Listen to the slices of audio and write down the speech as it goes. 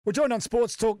We're joined on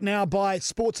Sports Talk now by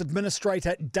Sports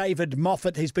Administrator David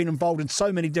Moffat. He's been involved in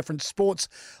so many different sports,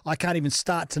 I can't even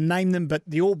start to name them, but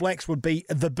the All Blacks would be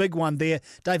the big one there.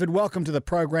 David, welcome to the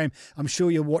program. I'm sure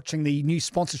you're watching the new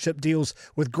sponsorship deals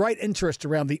with great interest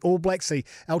around the All Blacks. The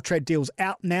Altrad deal's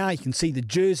out now. You can see the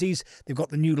jerseys. They've got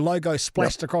the new logo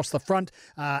splashed across the front.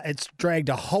 It's dragged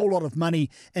a whole lot of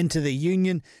money into the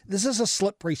union. This is a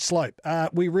slippery slope.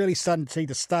 We're really starting to see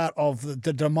the start of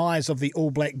the demise of the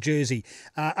All Black jersey.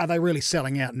 Are they really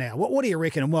selling out now? What do you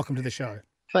reckon? And welcome to the show.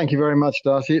 Thank you very much,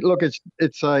 Darcy. Look, it's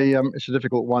a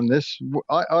difficult one.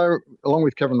 I along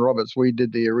with Kevin Roberts, we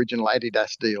did the original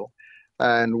Adidas deal,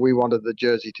 and we wanted the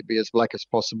jersey to be as black as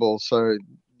possible. So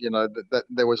that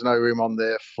there was no room on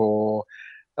there for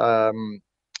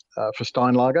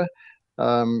Steinlager.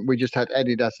 We just had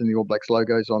Adidas and the All Blacks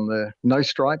logos on there. No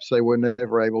stripes. They were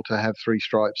never able to have 3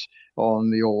 stripes on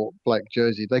the All Black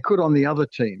jersey. They could on the other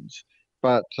teams.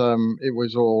 But it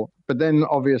was all. But then,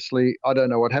 obviously, I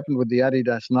don't know what happened with the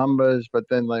Adidas numbers. But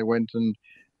then they went and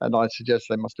I suggest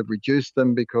they must have reduced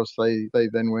them because they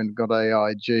then went and got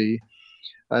AIG,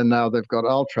 and now they've got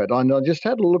Altrad. I just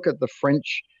had a look at the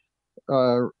French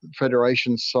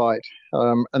Federation site,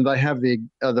 and they have the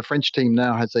French team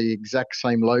now has the exact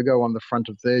same logo on the front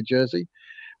of their jersey,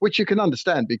 which you can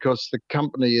understand because the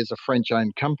company is a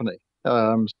French-owned company.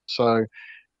 So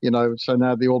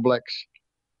now the All Blacks.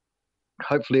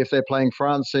 Hopefully, if they're playing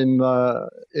France in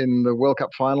the World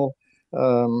Cup final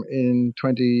in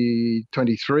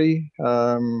 2023,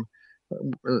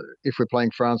 if we're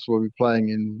playing France, we'll be playing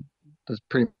in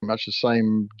pretty much the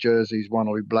same jerseys. One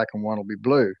will be black and one will be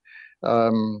blue.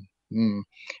 I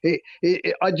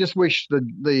just wish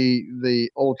the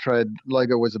Altrad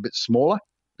logo was a bit smaller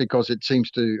because it seems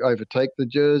to overtake the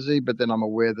jersey. But then I'm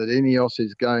aware that Ineos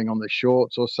is going on the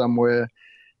shorts or somewhere.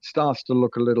 Starts to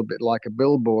look a little bit like a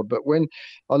billboard. But when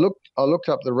I looked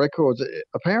up the records,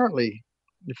 apparently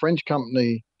the French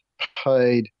company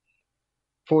paid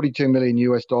 $42 million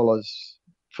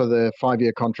for their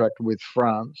 5-year contract with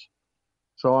France.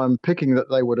 So I'm picking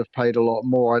that they would have paid a lot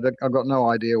more. I've got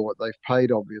no idea what they've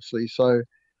paid, obviously. So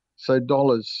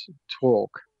dollars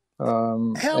talk.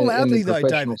 How loudly, though,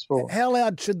 David? Sport. How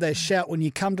loud should they shout when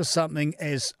you come to something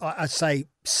as, I say,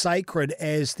 sacred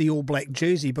as the All Black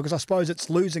jersey? Because I suppose it's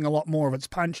losing a lot more of its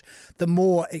punch the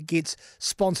more it gets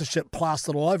sponsorship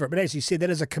plastered all over it. But as you said,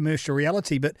 that is a commercial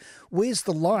reality. But where's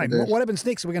the line? What happens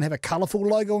next? Are we going to have a colourful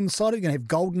logo on the side? Are we going to have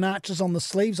golden arches on the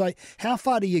sleeves? How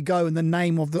far do you go in the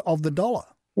name of the dollar?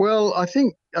 Well, I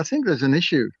think there's an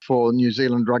issue for New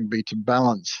Zealand rugby to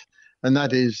balance, and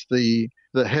that is the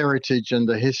heritage and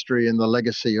the history and the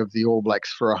legacy of the All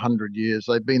Blacks for 100 years.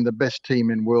 They've been the best team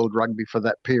in world rugby for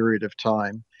that period of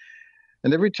time.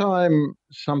 And every time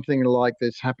something like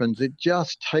this happens, it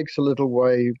just takes a little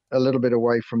bit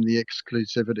away from the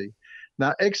exclusivity.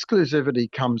 Now,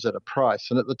 exclusivity comes at a price.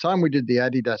 And at the time we did the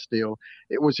Adidas deal,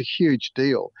 it was a huge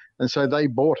deal. And so they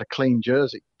bought a clean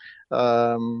jersey.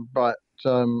 But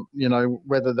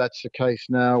whether that's the case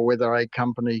now, whether a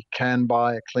company can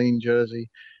buy a clean jersey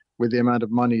with the amount of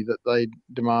money that they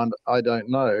demand, I don't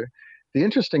know. The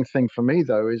interesting thing for me,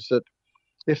 though, is that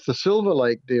if the Silver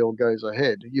Lake deal goes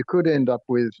ahead, you could end up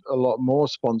with a lot more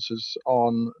sponsors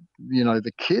on,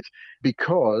 the kit,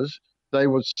 because they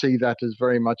would see that as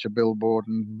very much a billboard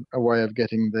and a way of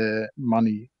getting their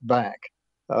money back.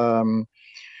 But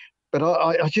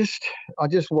I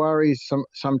just worry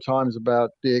sometimes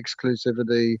about the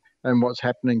exclusivity and what's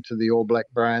happening to the All Black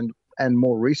brand, and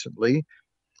more recently,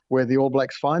 where the All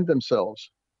Blacks find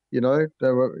themselves. The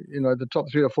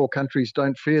top 3 or 4 countries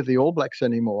don't fear the All Blacks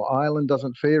anymore. Ireland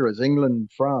doesn't fear us. England,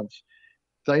 France,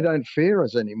 they don't fear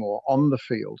us anymore on the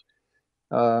field.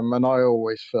 And I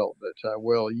always felt that,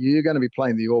 you're going to be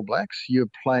playing the All Blacks. You're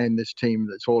playing this team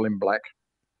that's all in black.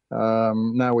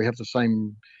 Now we have the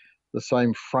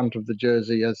same front of the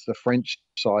jersey as the French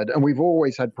side. And we've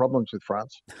always had problems with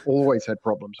France. Always had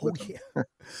problems with them. Yeah.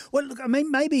 Well, look, I mean,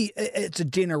 maybe it's a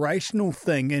generational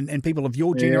thing, and people of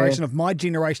your generation, of my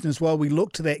generation as well, we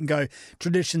look to that and go,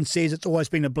 tradition says it's always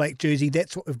been a black jersey.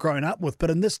 That's what we've grown up with.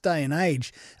 But in this day and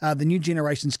age, the new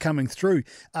generations coming through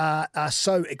are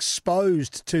so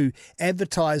exposed to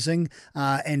advertising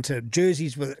and to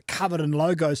jerseys covered in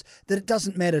logos that it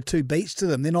doesn't matter 2 beats to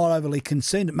them. They're not overly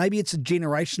concerned. Maybe it's a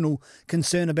generational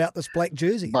concern about this black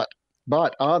jersey.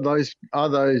 But are those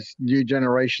new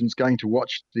generations going to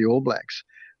watch the All Blacks?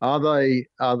 Are they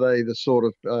the sort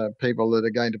of people that are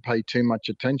going to pay too much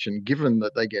attention, given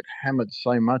that they get hammered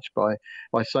so much by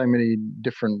so many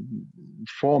different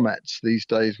formats these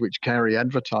days which carry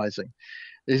advertising?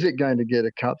 Is it going to get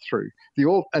a cut through?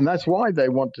 And that's why they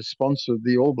want to sponsor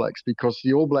the All Blacks, because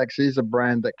the All Blacks is a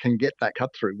brand that can get that cut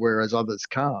through, whereas others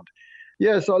can't.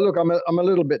 Yeah, so look, I'm a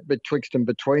little bit betwixt and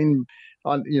between,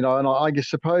 and I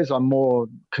suppose I'm more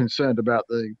concerned about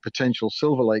the potential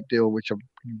Silver Lake deal, which I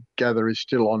gather is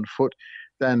still on foot,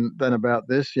 than about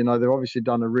this. They've obviously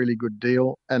done a really good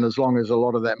deal, and as long as a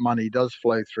lot of that money does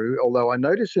flow through, although I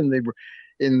notice in the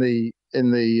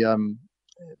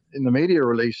media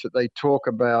release that they talk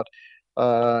about,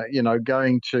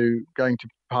 going to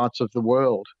parts of the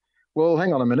world. Well,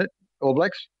 hang on a minute, All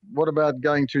Blacks. What about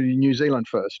going to New Zealand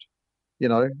first?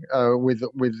 With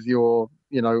your,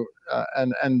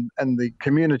 and the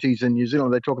communities in New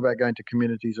Zealand. They talk about going to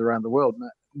communities around the world.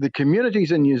 The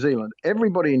communities in New Zealand,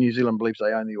 everybody in New Zealand believes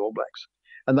they own the All Blacks,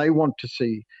 and they want to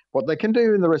see what they can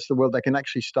do in the rest of the world. They can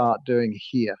actually start doing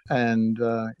here, and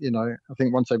I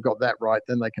think once they've got that right,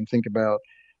 then they can think about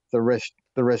the rest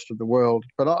of the world.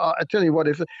 But I tell you what,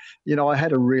 if I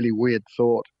had a really weird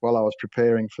thought while I was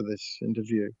preparing for this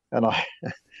interview, and I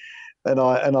and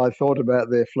I thought about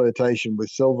their flirtation with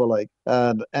Silver Lake,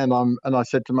 and I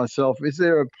said to myself, is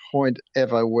there a point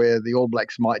ever where the All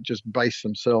Blacks might just base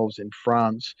themselves in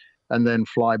France and then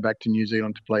fly back to New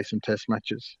Zealand to play some test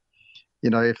matches?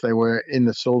 If they were in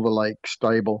the Silver Lake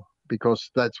stable,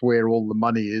 because that's where all the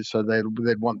money is, so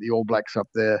they'd want the All Blacks up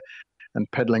there and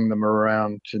peddling them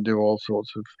around to do all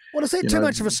sorts of. Well, is that too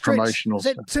much of a stretch? Is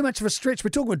that too much of a stretch? We're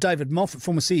talking with David Moffat,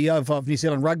 former CEO of New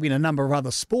Zealand Rugby and a number of other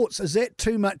sports. Is that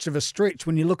too much of a stretch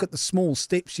when you look at the small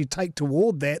steps you take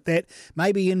toward that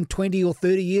maybe in 20 or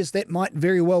 30 years that might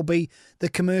very well be the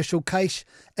commercial case,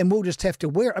 and we'll just have to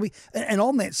wear it? I mean, and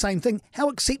on that same thing, how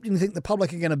accepting do you think the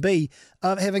public are going to be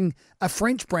of having a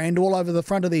French brand all over the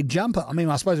front of their jumper? I mean,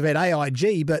 I suppose we've had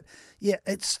AIG, but yeah,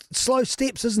 it's slow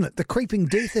steps, isn't it? The creeping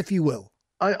death, if you will.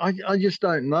 I just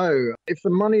don't know. If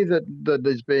the money that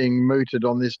is being mooted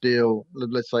on this deal,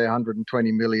 let's say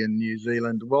 120 million New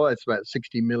Zealand, well, it's about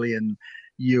 60 million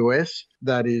US.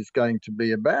 That is going to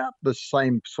be about the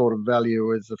same sort of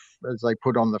value as they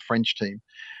put on the French team,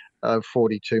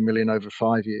 42 million over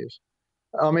 5 years.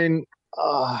 I mean,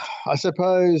 I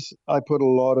suppose I put a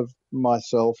lot of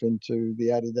myself into the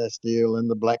Adidas deal and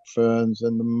the Black Ferns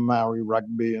and the Maori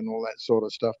rugby and all that sort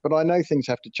of stuff, but I know things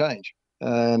have to change.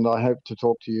 And I hope to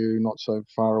talk to you not so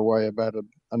far away about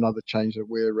another change that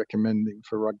we're recommending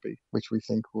for rugby, which we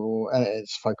think will, and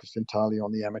it's focused entirely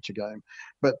on the amateur game.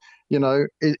 But,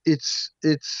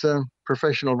 it's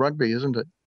professional rugby, isn't it?